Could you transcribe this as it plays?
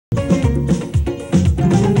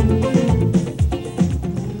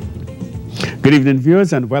Good evening,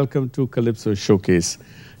 viewers, and welcome to Calypso Showcase.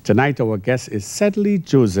 Tonight, our guest is Sedley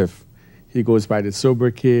Joseph. He goes by the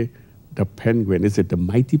sobriquet, the Penguin. Is it the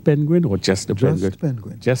mighty Penguin or just the Penguin? Just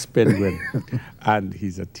Penguin. Just Penguin. And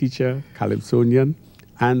he's a teacher, calypsonian,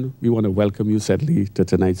 and we want to welcome you, Sedley, to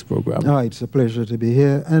tonight's program. Oh, it's a pleasure to be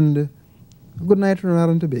here, and good night from Trinidad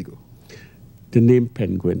and Tobago. The name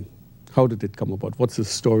Penguin, how did it come about? What's the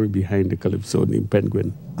story behind the calypso name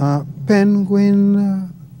Penguin?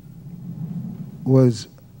 Penguin was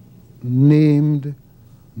named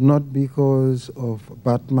not because of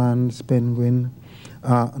Batman's penguin,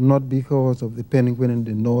 not because of the penguin in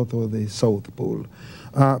the North or the South Pole,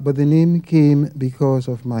 but the name came because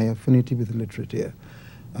of my affinity with literature.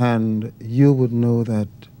 And you would know that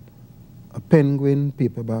a Penguin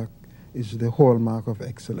paperback is the hallmark of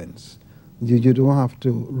excellence. You don't have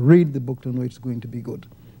to read the book to know it's going to be good.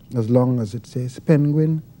 As long as it says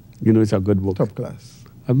Penguin, you know it's a good book. Top class.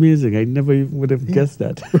 Amazing. I never even would have guessed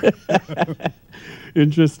that.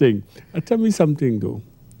 Interesting. Tell me something, though.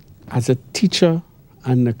 As a teacher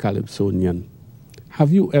and a calypsonian,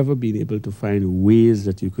 have you ever been able to find ways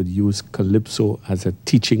that you could use calypso as a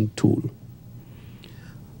teaching tool?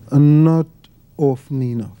 Not often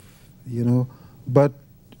enough, you know. But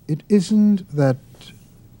it isn't that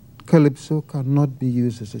calypso cannot be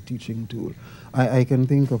used as a teaching tool. I can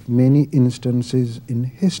think of many instances in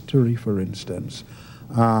history, for instance.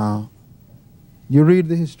 You read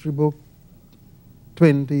the history book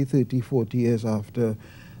 20, 30, 40 years after,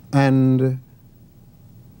 and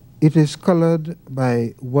it is colored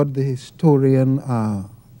by what the historian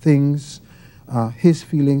thinks, his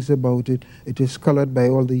feelings about it. It is colored by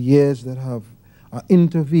all the years that have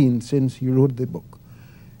intervened since he wrote the book.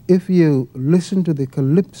 If you listen to the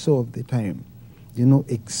calypso of the time, you know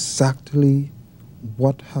exactly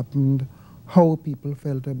what happened, how people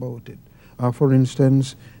felt about it. For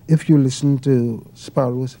instance, if you listen to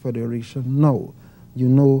Sparrow's Federation now, you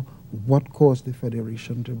know what caused the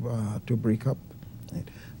Federation to break up. Right?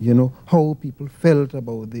 You know how people felt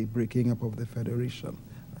about the breaking up of the Federation.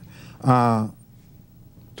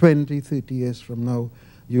 20, 30 years from now,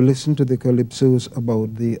 you listen to the calypsos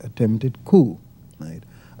about the attempted coup. Right?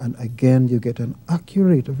 And again, you get an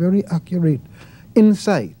accurate, a very accurate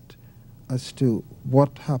insight as to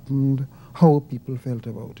what happened, how people felt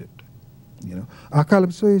about it. You know, our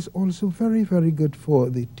calypso is also very, very good for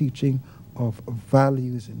the teaching of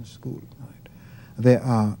values in school. Right? There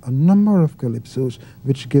are a number of calypsos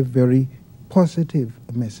which give very positive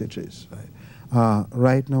messages. Right?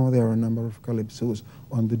 Right now, there are a number of calypsos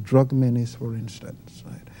on the drug menace, for instance,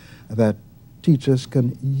 right, that teachers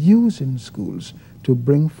can use in schools to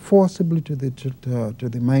bring forcibly to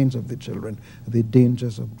the minds of the children the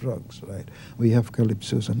dangers of drugs. Right? We have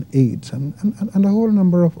calypsos on AIDS and a whole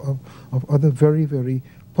number of other very, very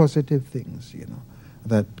positive things, you know,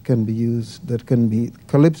 that can be used, that can be,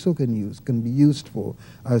 calypso can be used for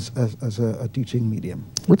as a teaching medium.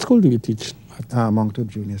 What school do you teach at? Moncton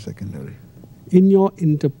Junior Secondary. In your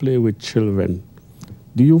interplay with children,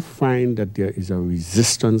 do you find that there is a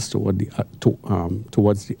resistance toward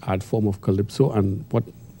towards the art form of calypso? And what,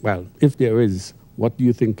 well, if there is, what do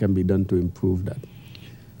you think can be done to improve that?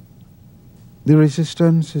 The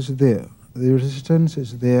resistance is there. The resistance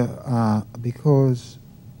is there because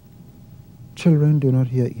children do not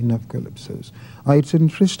hear enough calypsos. It's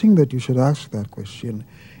interesting that you should ask that question.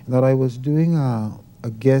 That I was doing a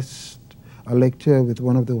lecture with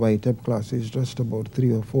one of the YTEP classes just about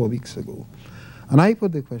 3 or 4 weeks ago. And I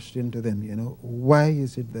put the question to them, you know, why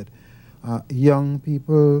is it that young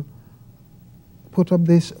people put up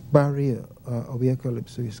this barrier where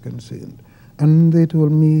calypso is concerned? And they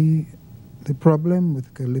told me the problem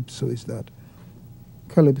with calypso is that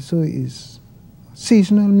calypso is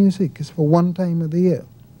seasonal music. It's for one time of the year,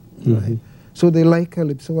 right? So they like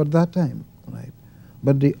calypso at that time, right?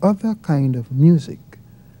 But the other kind of music,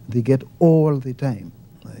 they get all the time.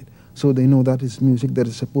 So they know that is music that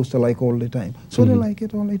is supposed to like all the time. So they like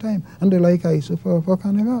it all the time. And they like ISO for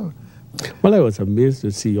Carnival. Well, I was amazed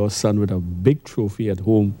to see your son with a big trophy at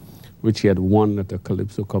home, which he had won at a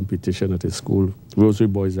calypso competition at his school, Rosary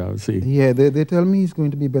Boys, I would say. Yeah, they tell me he's going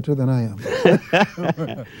to be better than I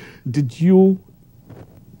am. Did you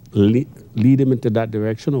lead him into that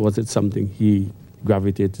direction, or was it something he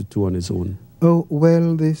gravitated to on his own? Oh,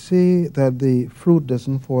 well, they say that the fruit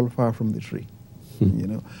doesn't fall far from the tree, you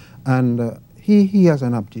know. And he has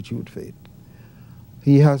an aptitude for it.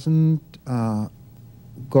 He hasn't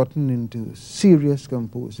gotten into serious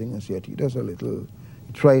composing as yet. He does a little,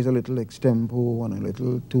 he tries a little extempo and a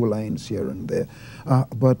little 2 lines here and there.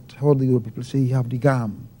 But how the old people say, he have the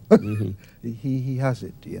gam, He has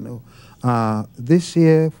it, you know. This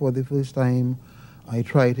year, for the first time, I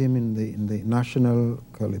tried him in the national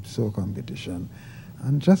calypso competition,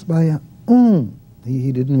 and just by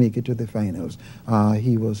he didn't make it to the finals.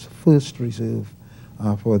 He was first reserve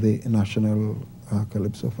for the national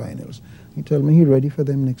calypso finals. He told me he's ready for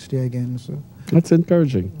them next year again. So that's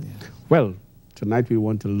encouraging. Yes. Well, tonight we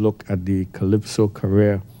want to look at the calypso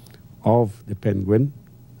career of the Penguin,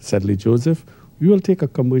 Sedley Joseph. We will take a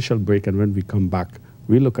commercial break, and when we come back,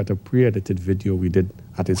 we'll look at a pre-edited video we did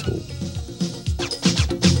at his home.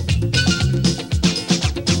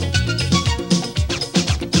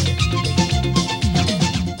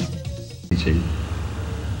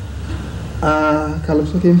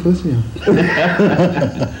 Calypso came first, yeah.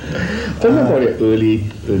 Tell me about your early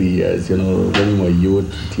years, you know, when you were a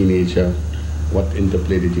youth, teenager. What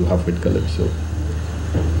interplay did you have with calypso?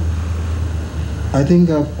 I think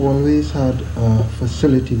I've always had a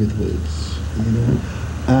facility with words, you know,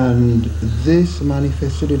 and this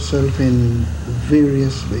manifested itself in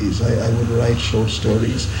various ways. I would write short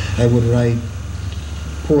stories, I would write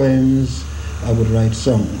poems, I would write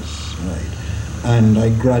songs, right? And I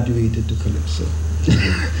graduated to calypso.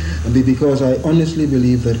 Because I honestly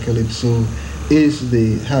believe that calypso is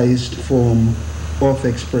the highest form of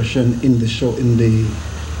expression in the short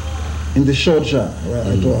genre.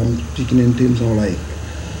 Right? I'm speaking in terms of like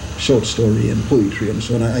short story and poetry and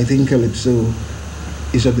so on. I think calypso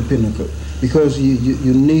is at the pinnacle because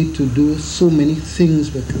you need to do so many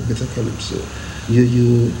things with a calypso.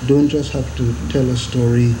 You don't just have to tell a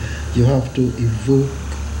story, you have to evoke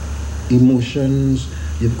emotions,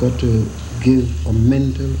 you've got to give a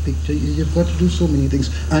mental picture, you've got to do so many things,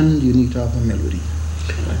 and you need to have a melody.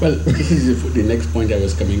 Well, this is the next point I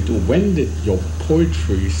was coming to. When did your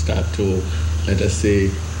poetry start to, let us say,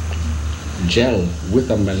 gel with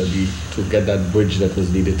a melody to get that bridge that was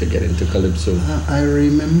needed to get into calypso? I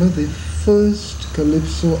remember the first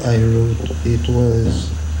calypso I wrote. It was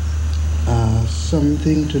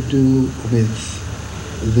something to do with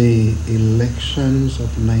the elections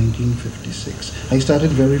of 1956. I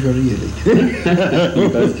started very, very early.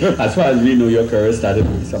 Because as far as we know, your career started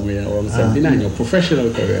somewhere around 79, your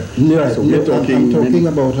professional career. Yeah, so we're talking, I'm talking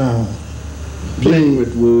about playing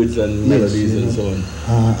with words and melodies and so on.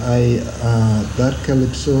 That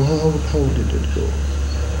calypso, how did it go?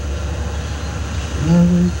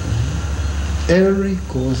 Eric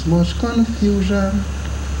caused much confusion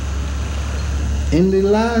in the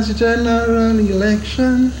last general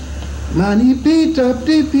election. Man, he beat up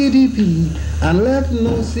the PDP and left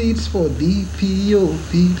no seats for DP or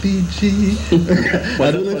PPG.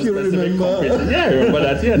 I don't know if you remember. Yeah, I remember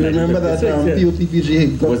that. Yeah, you remember that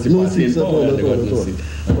PPG got no seats at all.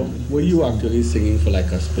 Were you actually singing for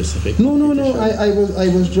like a specific? No. I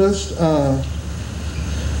was just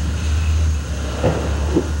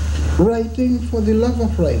writing for the love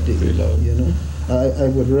of writing. You know. I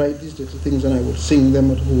would write these little things and I would sing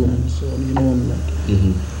them at home and so on, you know, and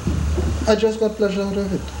I just got pleasure out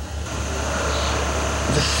of it.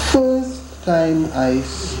 The first time I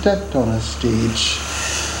stepped on a stage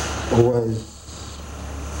was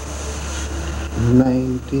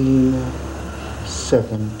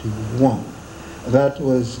 1971. That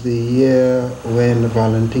was the year when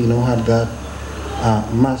Valentino had that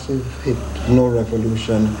massive hit, No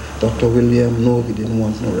Revolution. Dr. William, no, we didn't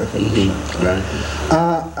want no revolution. Right.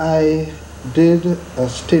 I did a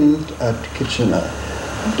stint at Kitchener.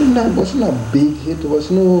 I think that wasn't a big hit, there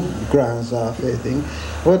was no grand thing,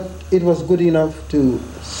 but it was good enough to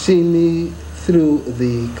see me through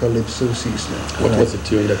the calypso season. What was the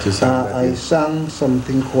tune that you sang? I sang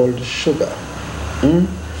something called Sugar.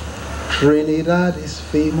 Trinidad is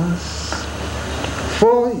famous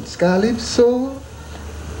for its calypso.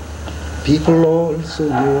 People also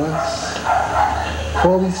know us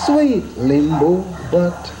for we sweet limbo,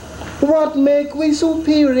 but what make we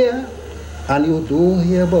superior? And you don't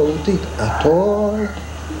hear about it at all.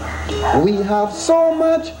 We have so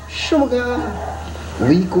much sugar,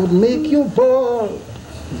 we could make you ball.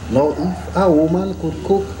 Now if a woman could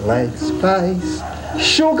cook like spice,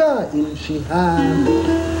 sugar in she hand,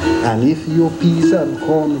 and if your peas and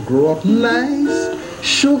corn grow up nice,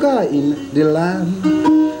 sugar in the land.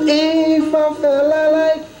 If a fella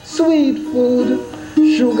like sweet food,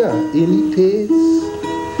 sugar in taste,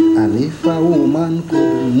 and if a woman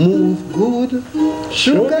could move good,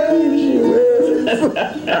 sugar in she waist.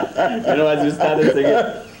 You know, as you started singing,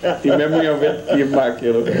 the memory of it came back,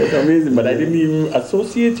 you know. It's amazing, but I didn't even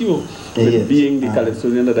associate you with being the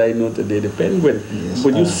calypsonian that I know today, the Penguin. Yes,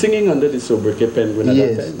 but you singing under the sobriquet Penguin at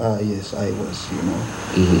that time? Yes, I was, you know.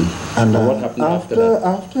 And what happened after that?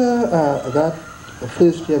 After that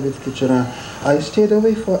first year with Kitchener, I stayed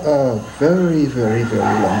away for a very, very, very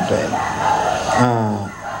long time.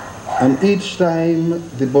 And each time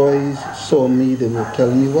the boys saw me, they would tell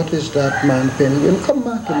me, what is that man, Penquin? Come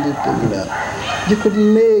back and do thing. You could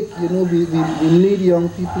make, you know, we need young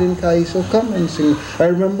people in Kai, so come and sing. I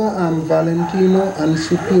remember Valentino and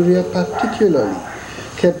Superior particularly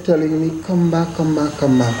kept telling me, come back, come back,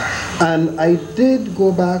 come back. And I did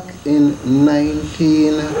go back in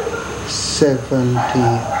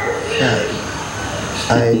 1975.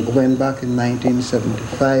 I went back in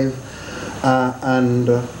 1975 and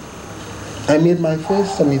I made my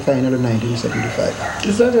first semi-final in 1975.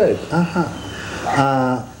 Is that right?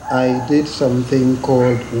 I did something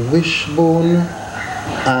called Wishbone,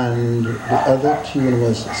 and the other tune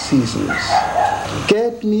was Seasons.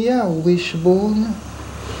 Get me a wishbone,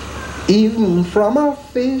 even from a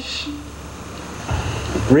fish.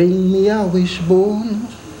 Bring me a wishbone,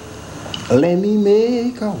 let me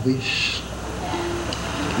make a wish.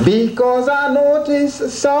 Because I notice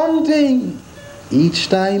something each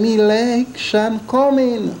time election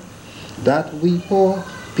coming, that we poor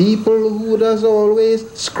people who does always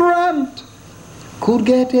scrunt could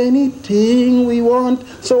get anything we want.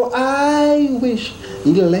 So I wish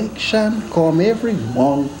election come every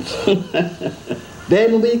month.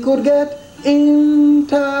 Then we could get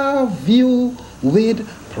interview with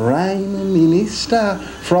Prime Minister,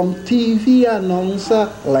 from TV announcer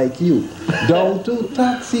like you down to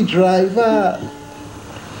taxi driver.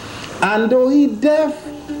 And though he deaf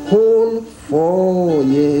whole 4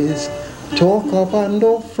 years, talk up and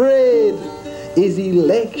afraid, is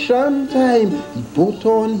election time, he put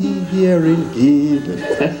on his hearing aid.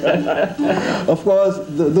 Of course,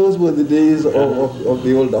 those were the days of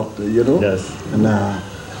the old doctor, you know? Yes. And I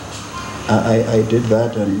did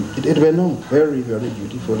that, and it went on very, very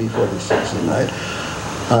beautifully for the season. I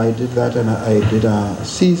did that, and I did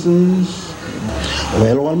Seasons.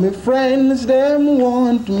 Well, all my friends, them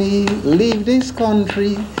want me leave this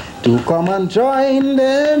country to come and join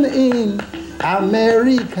them in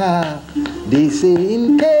America. They say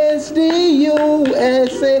in case the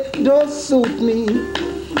USA don't suit me,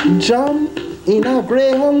 jump in a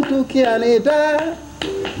Greyhound to Canada,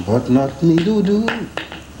 but not me do.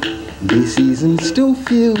 The seasons too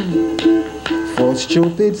few for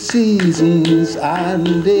stupid seasons,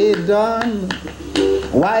 and they done.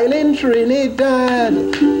 While in Trinidad,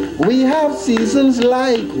 we have seasons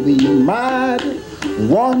like we mad.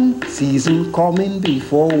 One season coming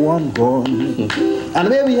before one gone. And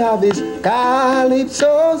where we have is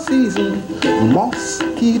Calypso season,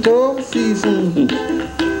 Mosquito season,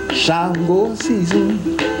 Shango season,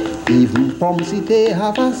 even Pomsite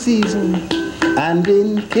have a season. And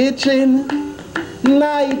in kitchen,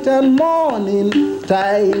 night and morning,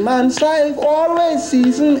 time and strife, always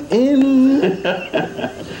season in.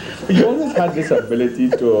 You always had this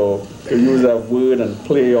ability to use a word and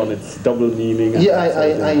play on its double meaning. Yeah,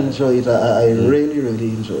 I enjoy it. I really, really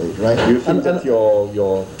enjoy it, right? Do you think that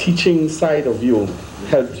your teaching side of you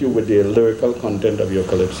helped you with the lyrical content of your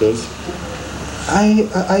calypsos?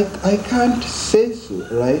 I can't say so,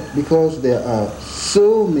 right? Because there are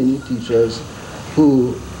so many teachers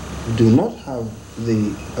who do not have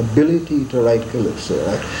the ability to write calypso,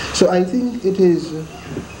 right? So I think it is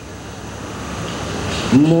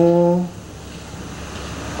more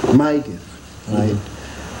my gift, right?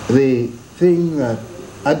 The thing that,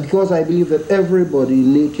 because I believe that everybody,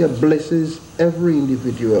 nature blesses every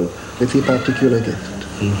individual with a particular gift,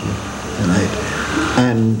 right?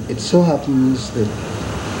 And it so happens that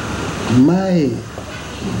my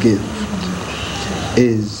gift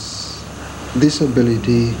is this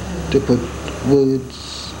ability to put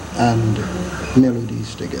words and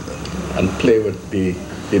melodies together. And play with the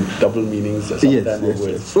double meanings sometimes of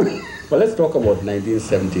words. Yes. Well, let's talk about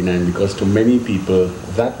 1979, because to many people,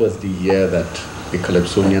 that was the year that the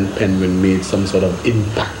Calypsonian Penguin made some sort of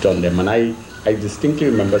impact on them. And I distinctly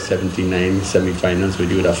remember 79 semi-finals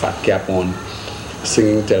with you with a fat cap on,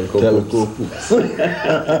 singing Telco Poops.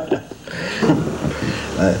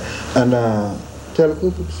 And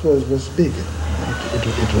Telco Poops was big.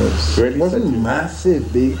 It wasn't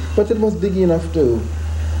massive big, but it was big enough to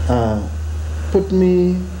put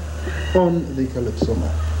me on the Calypso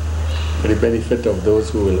map. For the benefit of those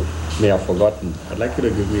who may have forgotten, I'd like you to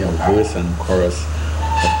give me a verse and chorus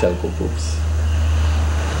of Telco Poops.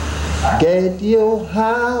 Get your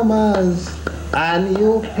hammers and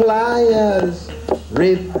your pliers,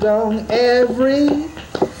 rip down every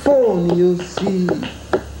phone you see.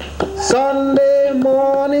 Sunday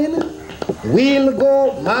morning, we'll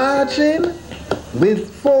go marching with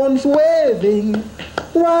phones waving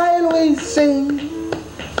while we sing.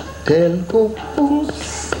 Telco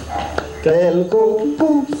poops, telco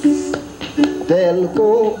poops, telco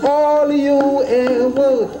all you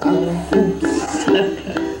ever are poops.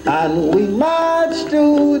 And we march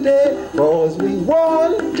today cause we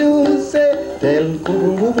want to say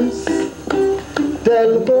telco poops,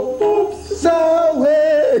 telco poops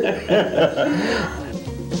away.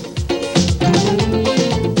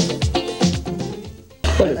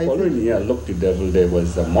 Well, the following year, Look the Devil Day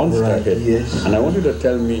was a monster Right, hit. yes. And I want you to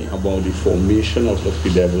tell me about the formation of Look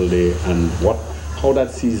the Devil Day and how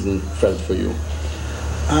that season felt for you.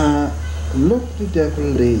 Look the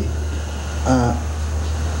Devil Day.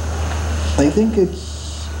 I think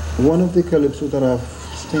it's one of the calypso that I've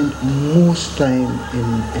spent most time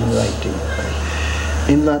in writing. Right?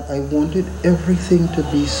 In that I wanted everything to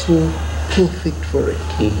be so perfect for it.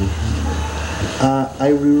 Mm-hmm. I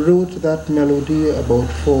rewrote that melody about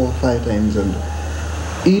 4 or 5 times, and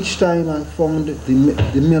each time I found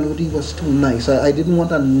the melody was too nice. I didn't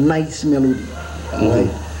want a nice melody, right?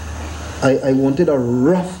 I wanted a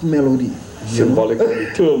rough melody. Symbolically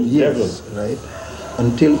term yes, devil. Right?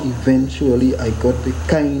 Until eventually I got the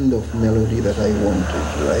kind of melody that I wanted,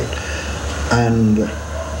 right? And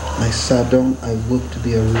I sat down, I worked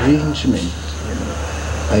the arrangement, you know.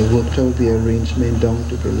 I worked out the arrangement down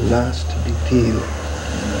to the last detail, you know,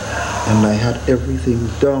 and I had everything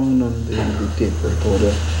down on the tape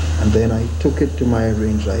recorder, and then I took it to my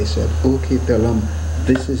arranger. I said, okay, Pelham,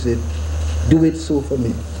 this is it. Do it so for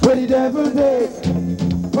me. Where the devil day,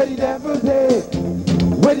 where the devil day,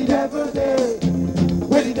 where the devil day,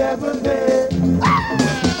 where the devil day.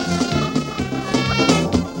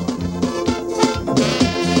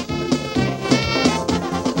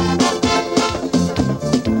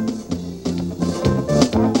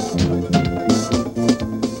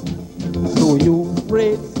 So you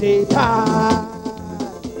pray Satan,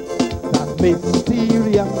 that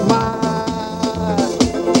mysterious man,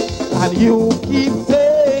 and you keep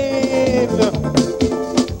saying,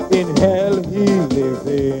 in hell he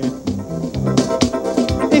living.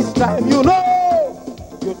 It's time you know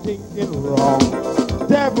you're thinking wrong.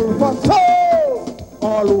 Devil for soul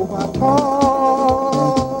all over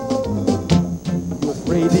town. You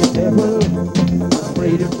pray the devil, you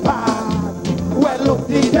pray the bad. Well, look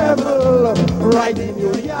the devil right in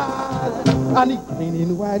your yard, and he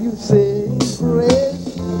grinning while you say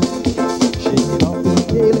grace, shaking off the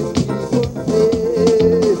scaly people's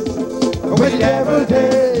face. When the devil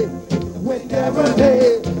day, when the devil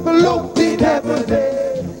day, look the devil day.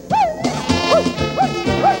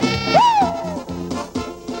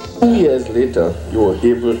 2 years later, you were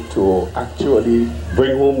able to actually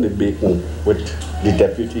bring home the bacon with the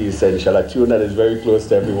Deputy Essential, a tune that is very close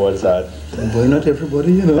to everyone's heart. Boy, not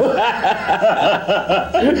everybody, you know.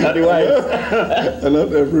 Not the wife.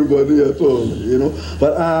 Not everybody at all, you know.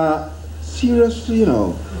 But seriously, you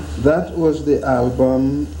know, that was the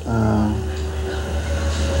album.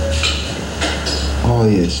 Oh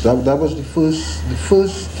yes, that was the first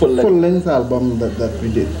full-length album that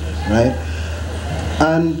we did, right?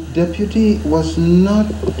 And Deputy was not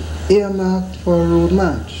earmarked for a road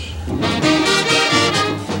march.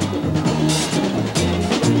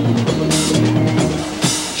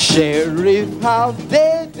 Sheriff have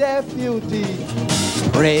their deputy,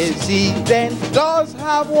 President does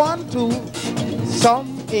have one too,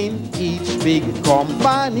 some in each big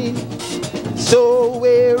company. So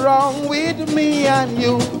we're wrong with me and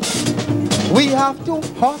you. We have to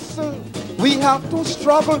hustle, we have to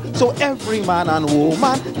struggle, so every man and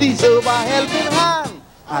woman deserve a helping hand.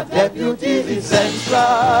 A deputy essential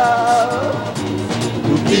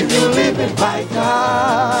to keep you living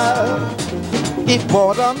vital. If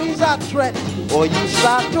boredom is a threat, or you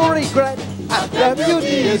start to regret, a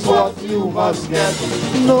deputy is what you must get.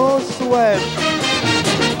 No sweat.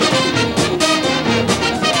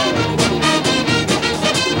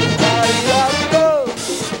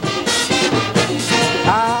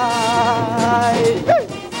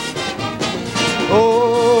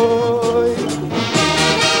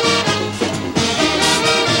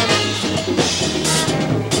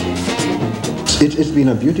 It's been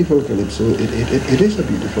a beautiful calypso. It is a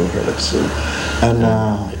beautiful calypso, and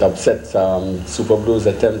it upset Super Blues'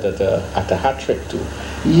 attempt at a hat trick too.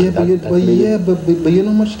 Yeah, but you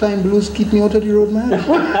know how much time blues keep me out of the road, man.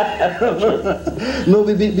 No,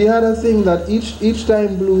 we had a thing that each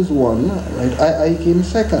time blues won, right? I came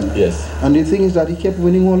second. Yes. And the thing is that he kept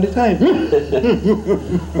winning all the time.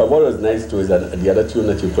 But what was nice too is that the other tune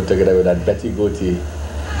that you put together with that Betty Goatee.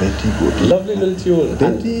 Betty Goatee. Lovely little tune.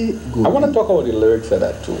 Betty Goatee. I want to talk about the lyrics of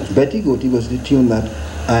that tune. Betty Goatee was the tune that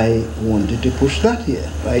I wanted to push that year,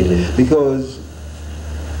 right? Because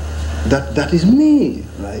that is me,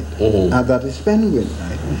 right? That is Penquin,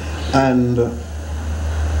 right? And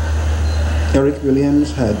Eric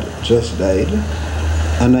Williams had just died,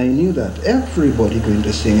 and I knew that everybody going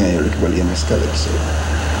to sing Eric Williams Calypso.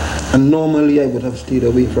 And normally I would have stayed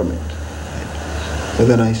away from it, right? But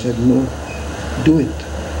then I said, no, do it.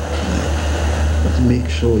 Right? But make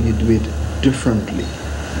sure you do it differently.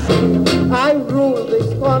 I ruled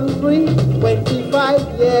this country 25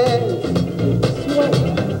 years. Sweat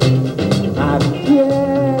and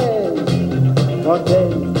tears. But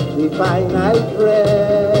then the finite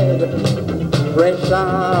bread,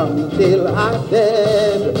 pressure till I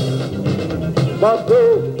dead. But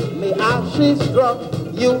though me ashes drop,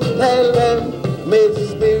 you tell them my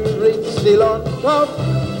spirit still on top.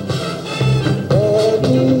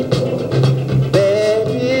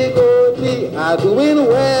 Betty Goaty are doing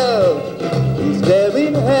well. Is them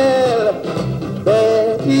in hell?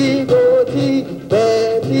 Betty Goaty,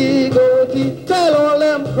 tell all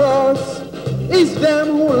them cross. It's them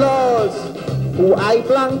who lost. Who I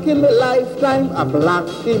blank in the lifetime, I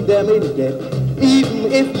blank in them in death.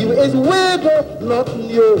 Even if you is widow, nothing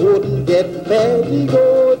you wouldn't get. Betty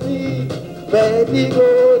Goaty,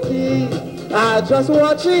 I just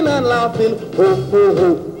watching and laughing. Ho, ho,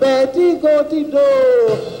 ho, Betty Goaty do.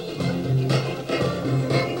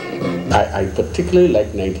 I particularly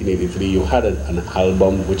like 1983. You had an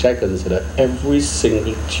album which I consider every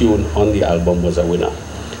single tune on the album was a winner.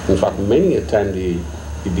 In fact, many a time the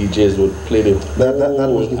DJs would play the that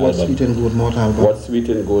was the What Sweet and Good Mouth album. What Sweet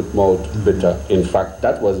and Good Mouth Bitter. In fact,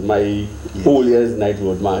 that was my whole year's Night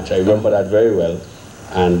Road March. I remember that very well.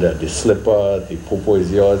 And the Slipper, the Popo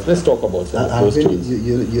Is Yours. Let's talk about some of those tunes.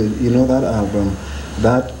 You know that album?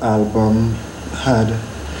 That album had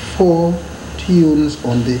 4 tunes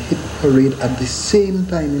on the hit parade at the same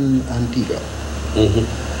time in Antigua.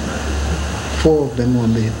 4 of them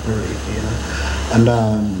on the hit parade, you know. And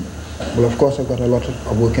well, of course, I got a lot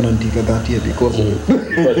of work in Antigua that year because of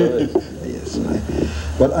it. Yes, right.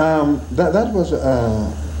 But that was.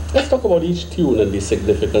 Let's talk about each tune and the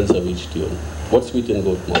significance of each tune. What's Sweet in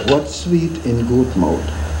Goat Mouth? What's Sweet in Goat Mouth?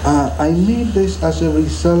 I made this as a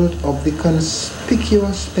result of the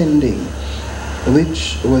conspicuous spending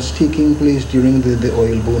which was taking place during the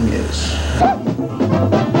oil boom years.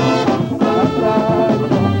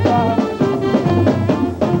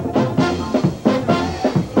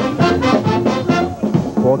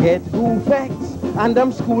 Forget who facts and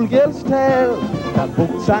them schoolgirls tell that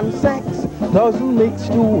books and sex doesn't mix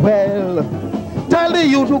too well. Tell the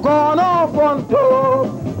youth who gone off on top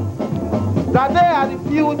that they are the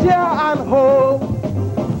future and hope.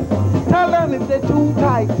 Tell them if they're too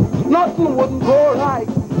tight, nothing wouldn't go right.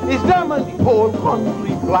 It's them and the whole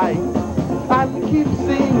country flight. And keep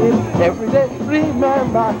singing every day.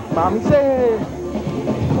 Remember, Mommy said,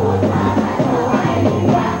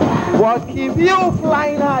 what keep you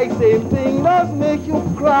flying high? Same thing does make you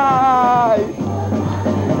cry.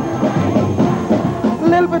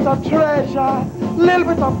 Little bit of treasure, little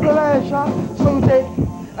bit of pleasure. So you take,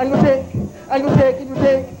 and you take, and you take, and you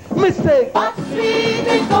take. Mistake. What's sweet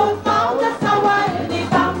in goat mouth, that's sour in the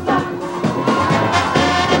bamba.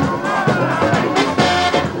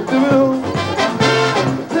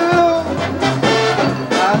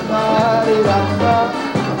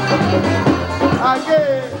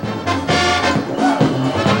 Again.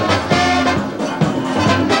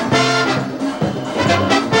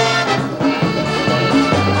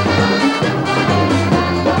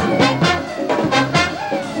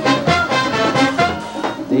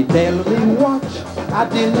 They tell me watch at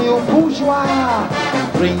the new bourgeois,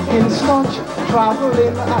 drinking scotch,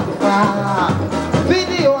 traveling at the bar.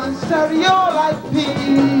 Video and stereo like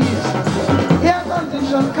peas, air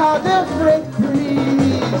conditioned car, they freight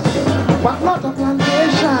breeze. But not a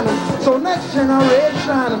plantation, so next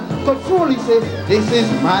generation could truly say, this is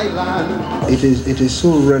my land. It is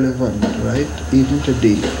so relevant, right, even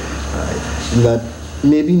today, right, that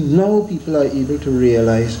maybe now people are able to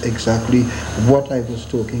realize exactly what I was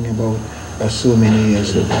talking about so many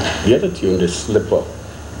years ago. The other tune, the Slipper,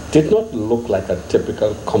 did not look like a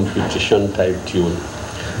typical competition type tune.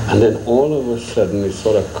 And then all of a sudden it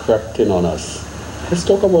sort of crept in on us. Let's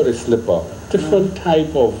talk about the Slipper. Different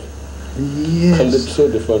type of calypso,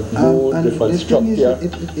 different mode, different structure.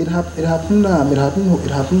 It happened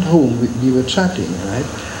home. We were chatting, right?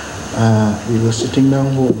 We were sitting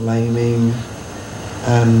down home, lining,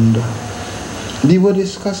 and we were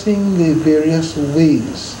discussing the various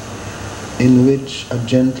ways in which a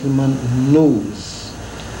gentleman knows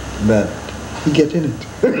that he get in it.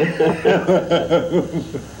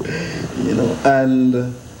 You know,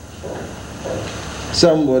 and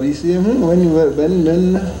somebody say, when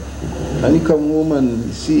And you come home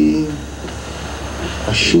and see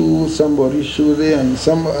a shoe, somebody's shoe there, and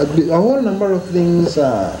a whole number of things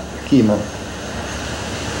came up.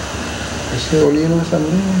 I say, well, you know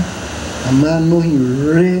something? A man know he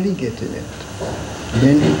really getting it.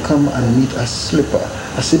 Then he come and meet a slipper.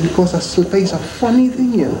 I say, because a slipper is a funny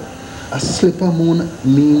thing, you know. A slipper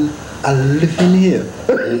mean a living here.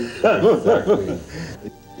 Exactly.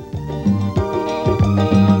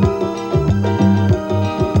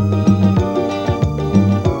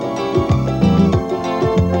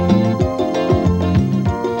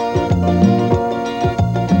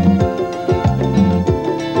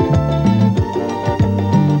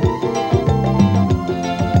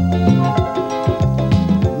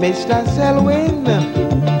 Mr. Selwyn,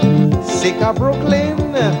 sick of Brooklyn,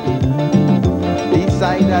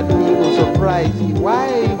 decided he will surprise his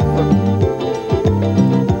wife.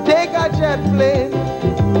 Take a jet plane,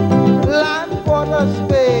 land Port of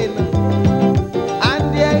Spain,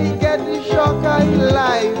 and there he get the shock of his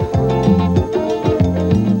life.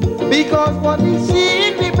 Because what he see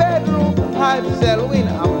in the bedroom had Selwyn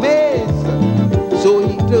amazed. So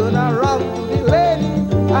he turned around to the lady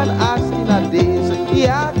and asked in a daze. He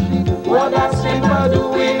asked she, what a slipper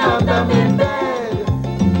doing under me bed?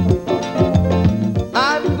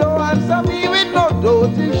 And don't answer me with no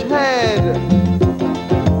dotish head.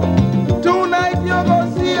 Tonight you go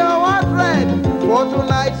see our dread. For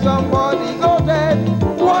tonight somebody go dead.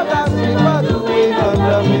 What a slipper doing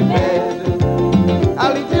under me bed?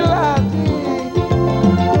 A little laddie.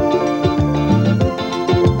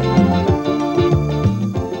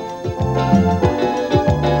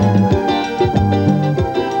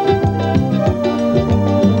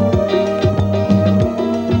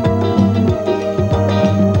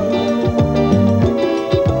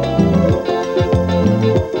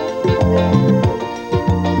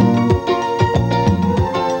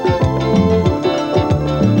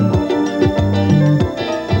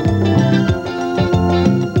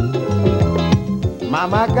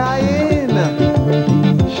 Mama Gain,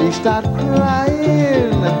 she start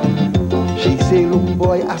crying. She say, look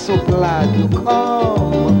boy, I'm so glad you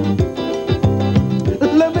come.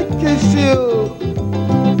 Let me kiss you,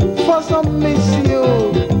 for some miss you.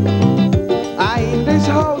 I in this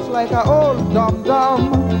house like a old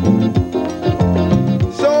dum-dum.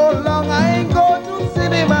 So long I ain't go to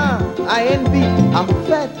cinema, I ain't be a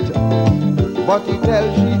vet. But he tell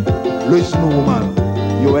she, listen woman,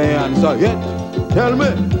 you ain't answer yet. Tell me,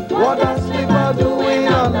 what a slipper doing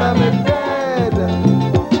under my bed?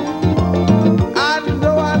 And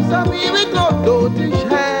don't answer me with no dotish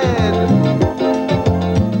head.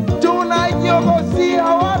 Tonight you go see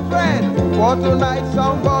our friend. For tonight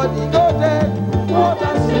somebody go dead. What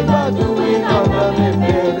a slipper doing under my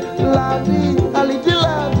bed? Laddie, a little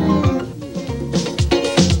laddie.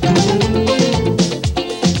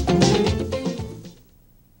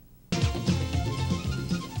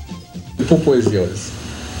 Popo is yours.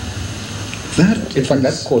 In fact,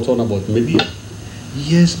 that's caught on about media.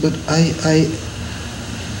 Yes, but I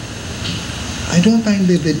don't find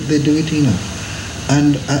they do it enough.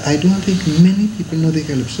 And I don't think many people know the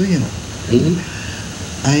calypso, you know. Mm-hmm.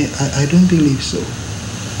 I don't believe so.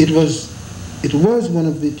 It was one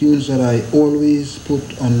of the tunes that I always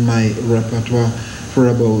put on my repertoire for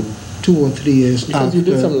about 2 or 3 years. Because you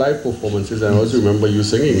did some live performances, and I always remember you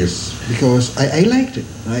singing it. Because I liked it,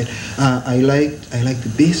 right? I liked the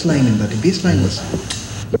bass line in that. The bass line was...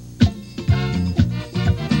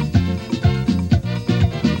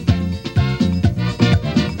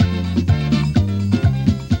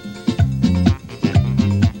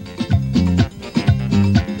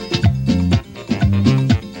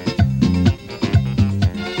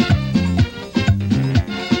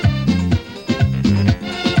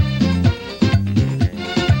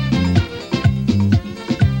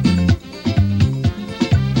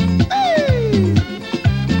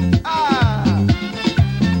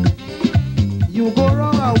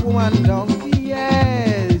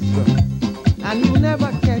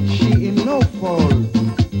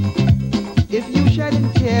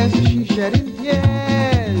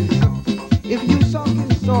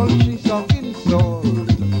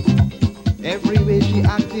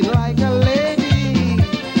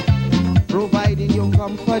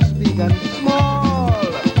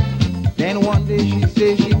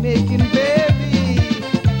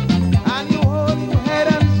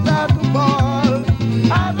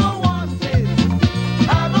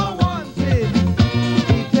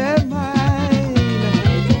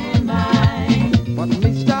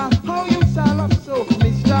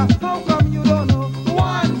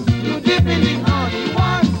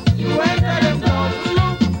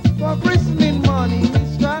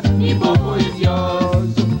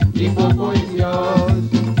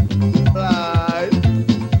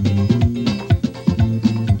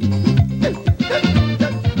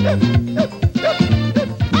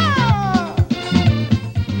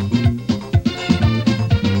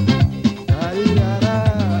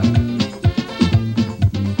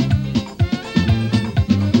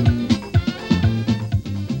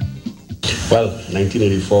 Well,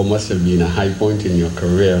 1984 must have been a high point in your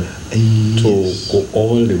career to go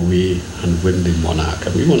all the way and win the Monarch.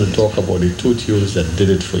 And we want to talk about the two tunes that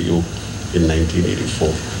did it for you in 1984.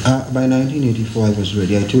 By 1984, I was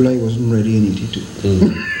ready. I told you I wasn't ready in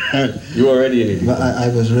 82. You were ready in 84? But I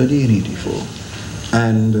was ready in 84.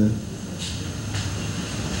 And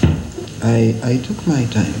I took my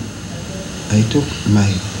time. I took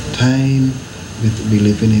my time with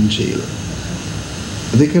Believing in Jail.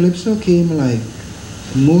 The Calypso came like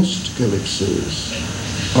most Calypsos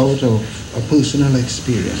out of a personal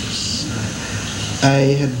experience.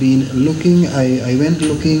 I had been looking, I went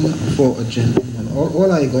looking for a gentleman.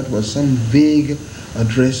 All I got was some vague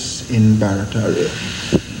address in Barataria.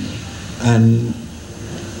 And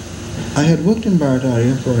I had worked in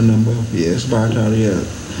Barataria for a number of years. Barataria,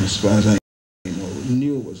 as far as I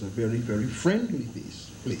knew, was a very, very friendly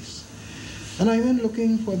place. And I went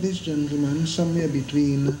looking for this gentleman somewhere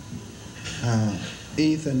between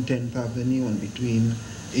 8th and 10th Avenue and between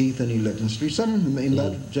 8th and 11th Street, some in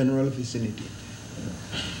that general vicinity.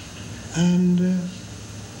 And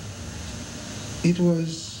it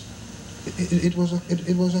was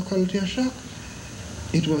a culture shock.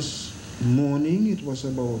 It was morning. It was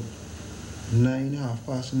about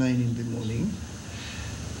 9:30 in the morning,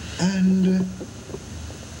 and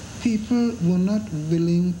people were not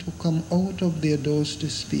willing to come out of their doors to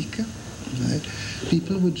speak. Right?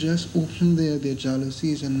 People would just open their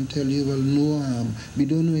jalousies and tell you, well, no, we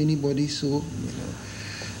don't know anybody, so, you know.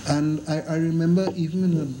 And I remember even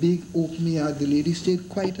in a big open yard, the lady stayed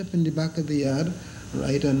quite up in the back of the yard,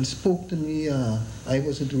 right, and spoke to me. I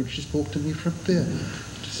wasn't rude, she spoke to me from there.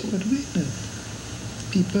 To say, but wait a minute,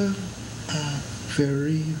 people are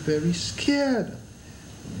very, very scared.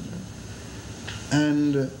 You know?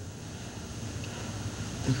 And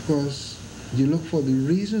of course, you look for the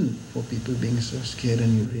reason for people being so scared,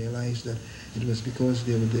 and you realize that it was because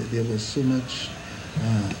there was so much.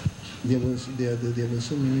 There were so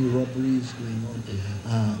many robberies going on.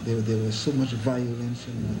 There was so much violence,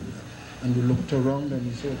 and you looked around and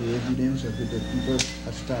you saw the evidence of it, that people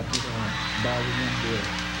had started barring their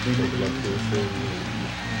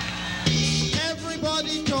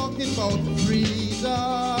Everybody talking about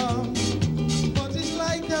freedom, but it's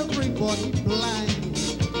like everybody blind.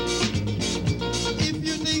 If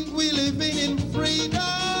you think we're living in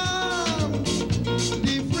freedom,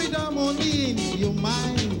 the freedom only in your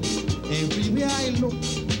mind. Everywhere I look,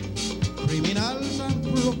 criminals and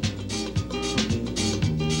crook,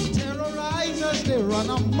 terrorizers, they run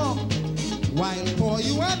amok, while for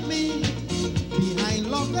you and me,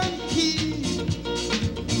 behind lock and key,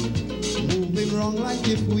 moving wrong like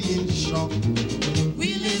if we in shock. We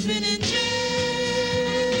living in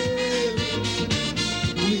jail,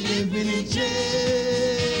 we living in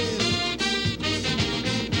jail,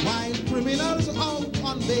 while criminals out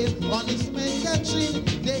on bail, honest men catching,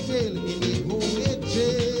 they jail in the whole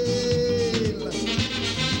jail.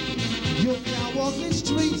 You can't walk the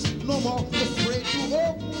streets no more, afraid to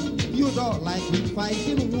open your door like we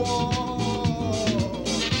fighting war.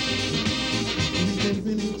 We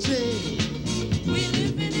living in jail. We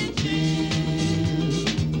living in jail.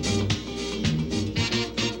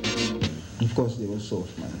 Of course, there was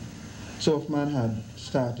Softman. Softman had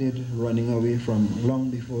started running away from long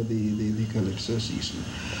before the Calypso season.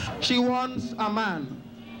 She wants a man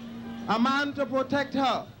to protect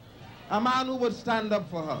her, a man who would stand up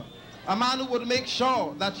for her, a man who would make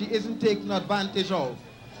sure that she isn't taken advantage of,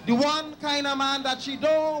 the one kind of man that she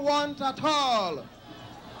don't want at all.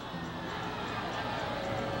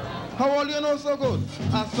 How will you know so good?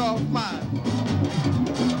 A soft man.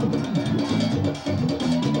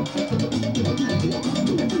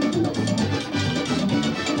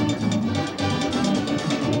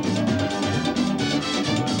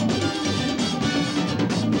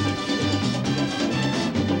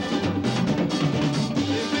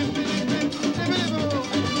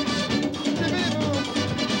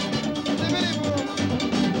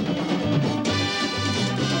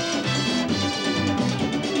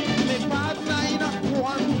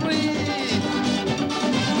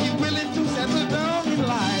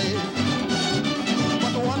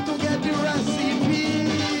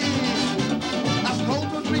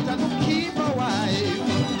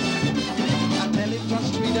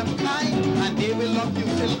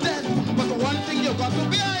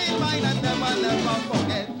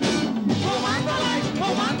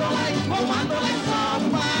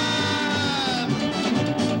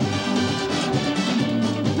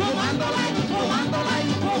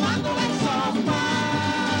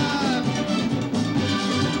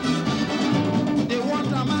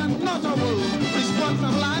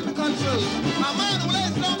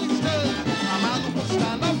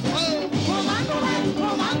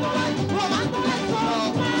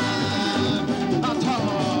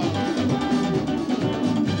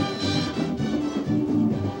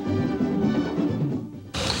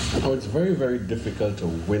 So it's very, very difficult to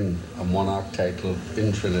win a monarch title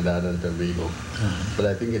in Trinidad and Tobago. But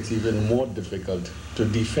I think it's even more difficult to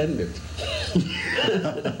defend it.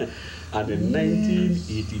 And in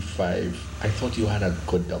 1985, I thought you had a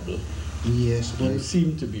good double. Yes, You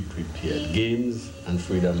seem to be prepared. Games and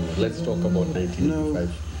Freedom. Let's talk about 1985. No,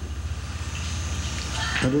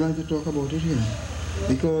 I don't like to talk about it here.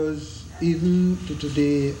 Because even to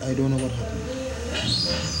today, I don't know what happened.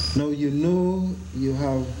 Now you know you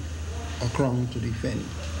have a crown to defend.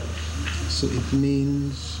 So it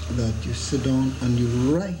means that you sit down and you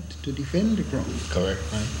write to defend the crown. Correct.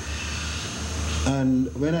 Right?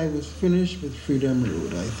 And when I was finished with Freedom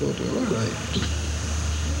Road, I thought, well, all right.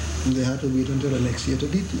 And they had to wait until the next year to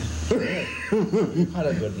beat me. You had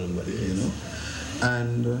a good number, yes. You know.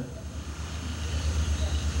 And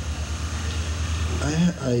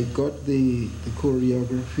I got the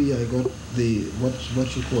choreography, I got the,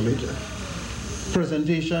 what you call it,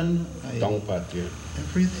 presentation. Down pat, yeah.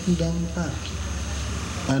 Everything down pat.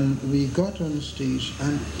 And we got on stage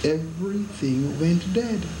and everything went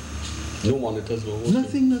dead. No monitors were working?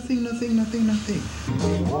 Nothing.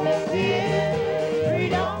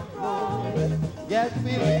 Freedom road. Yes,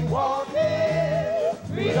 we walking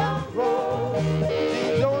freedom road.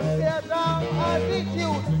 We don't tear down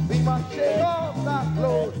attitude. We must shake off that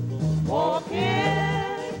load.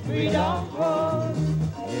 Walking freedom road.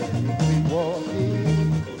 Yes, we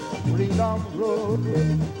walking freedom road.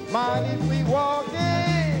 Man, if we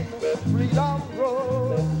walking freedom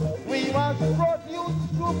road, we must produce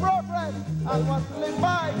true progress and must live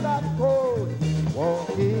by that code.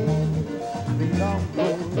 Walking freedom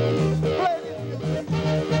road. Play it.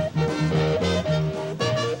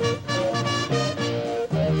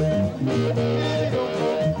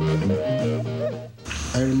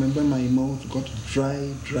 I remember my mouth got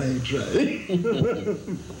dry. I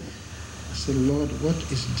said, Lord, what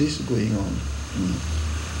is this going on?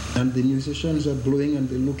 And the musicians are blowing and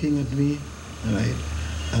they're looking at me, right?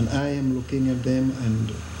 And I am looking at them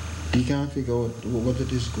and we can't figure out what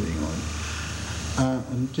it is going on.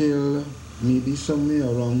 Until maybe somewhere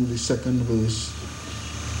around the second verse,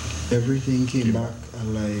 everything came back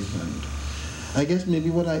alive. And I guess maybe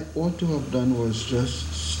what I ought to have done was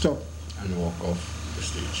just stop and walk off the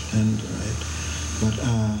stage. And but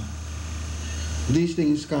these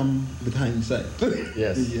things come with hindsight.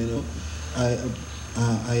 Yes. You know, I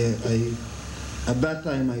at that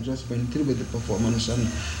time I just went through with the performance and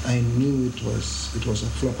I knew it was a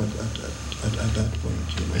flop at that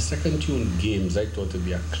point. You know. My second tune, Games, I thought to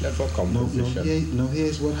be a clever composition. Now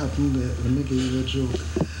here's what happened. Let me give you a joke.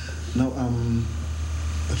 Now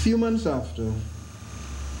a few months after,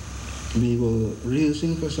 we were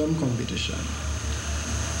rehearsing for some competition,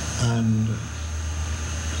 and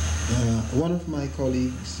one of my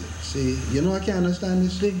colleagues say, you know, I can't understand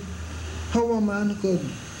this thing. How a man could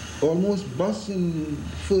almost bust in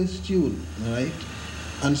first tune, right,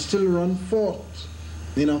 and still run fourth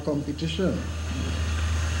in a competition.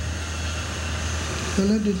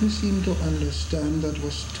 Well, I didn't seem to understand that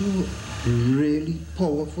was two really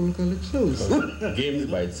powerful calypsos. Games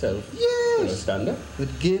by itself. Yes. Understand that?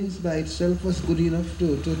 But Games by itself was good enough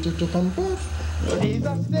to come forth. It's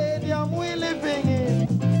a stadium we're living in,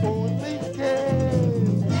 only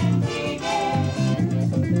games.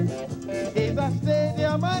 It's a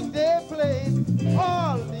stadium and they play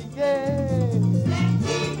all the games.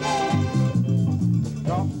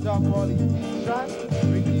 Doctor, politician,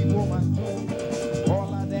 pretty woman,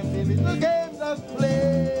 all of them the little games just play.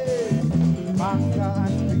 Banker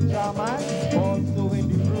and preacher man, also in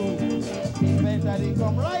the room. Event that they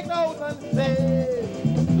come right out and say,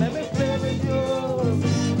 let me play with you.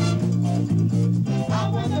 I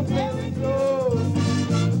want to play with you.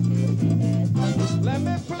 Let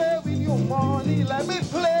me play with your money. Let me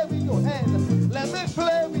play with your head. Let me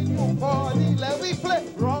play with your body. Let me play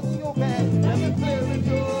rock your bed. Let me play with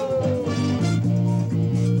you.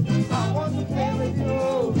 I want to play with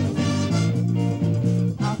you.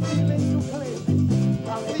 I'm feeling to play.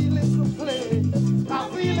 I'm feeling to play. I'm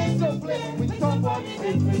feeling to play with somebody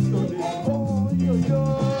different today. Oh, yo, yo.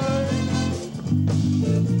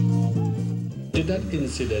 Did that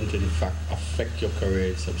incident, in fact, affect your career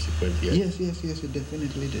in subsequent years? Yes, it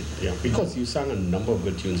definitely did. Yeah, because you sang a number of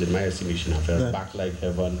good tunes, in my estimation, after Back Like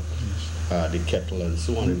Heaven, The Kettle, and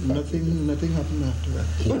so on. In fact, nothing happened after that.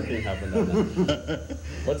 Nothing happened after that.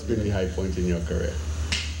 What's been the high point in your career?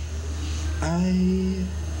 I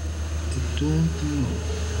don't know.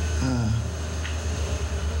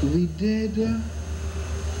 We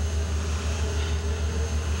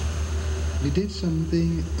did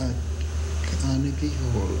something at Carnegie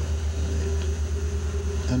Hall, right?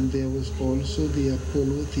 and there was also the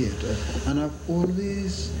Apollo Theatre. And I've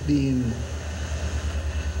always been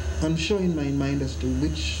unsure in my mind as to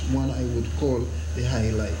which one I would call the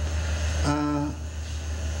highlight.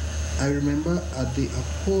 I remember at the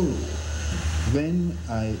Apollo, when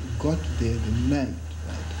I got there the night,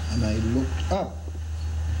 right, and I looked up,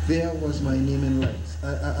 there was my name in lights.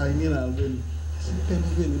 I mean, Alvin, I said,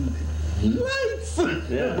 Penquin in lights!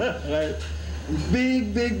 Yeah. Right?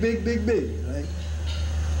 Big, right?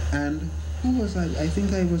 And who was I? I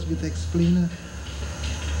think I was with Explainer.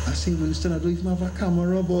 I say, Winston, I don't even have a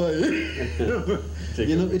camera, boy.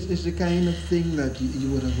 You know, it's the kind of thing that you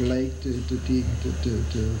would have liked to take,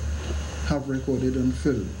 to have recorded on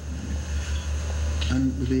film.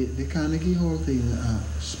 And the Carnegie Hall thing,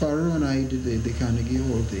 Sparrow and I did the Carnegie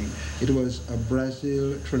Hall thing. It was a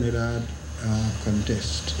Brazil Trinidad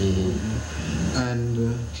contest.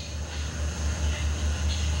 And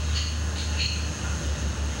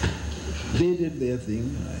they did their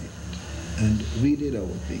thing, right? And we did our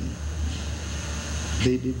thing.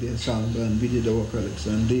 They did their samba and we did our calypso,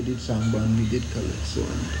 and they did samba and we did calypso.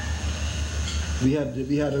 And we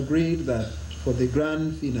had agreed that for the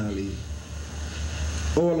grand finale,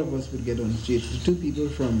 all of us would get on stage, the 2 people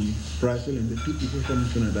from Brazil and the 2 people from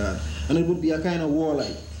Trinidad, and it would be a kind of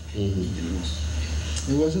war-like. You know,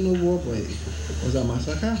 it wasn't a war, boy. It was a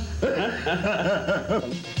massacre.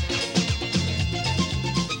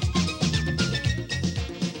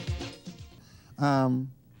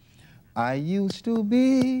 I used to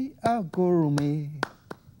be a gourmet.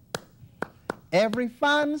 Every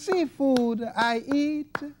fancy food I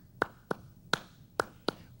eat,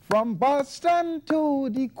 from Boston to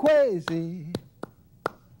the Quasi,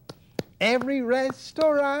 every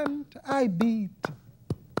restaurant I beat.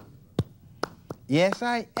 Yes,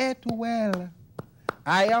 I ate well,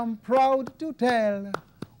 I am proud to tell,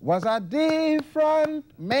 was a different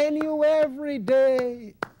menu every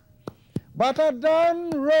day. But I done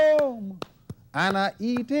roam and I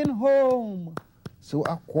eat in home, so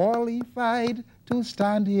I qualified to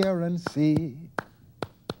stand here and say,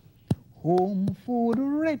 home food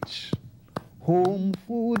rich, home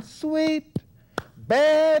food sweet,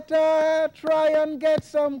 better try and get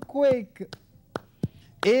some quick.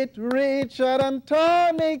 It richer than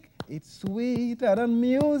tonic, it's sweeter than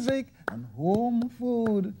music, and home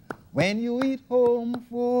food, when you eat home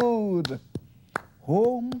food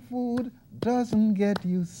doesn't get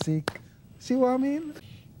you sick. See what I mean?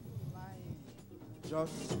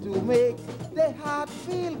 Just to make the heart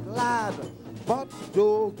feel glad, but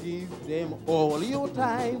don't give them all your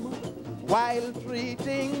time while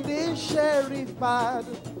treating the sheriff bad.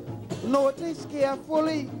 Notice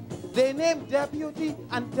carefully, they name deputy,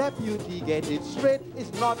 and deputy, get it straight,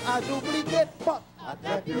 is not a duplicate, but a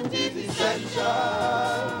deputy is essential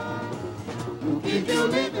to keep you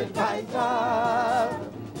living vital.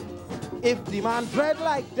 If the man dread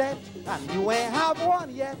like death and you ain't have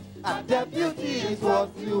one yet, a deputy is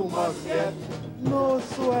what you must get. No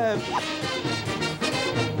sweat.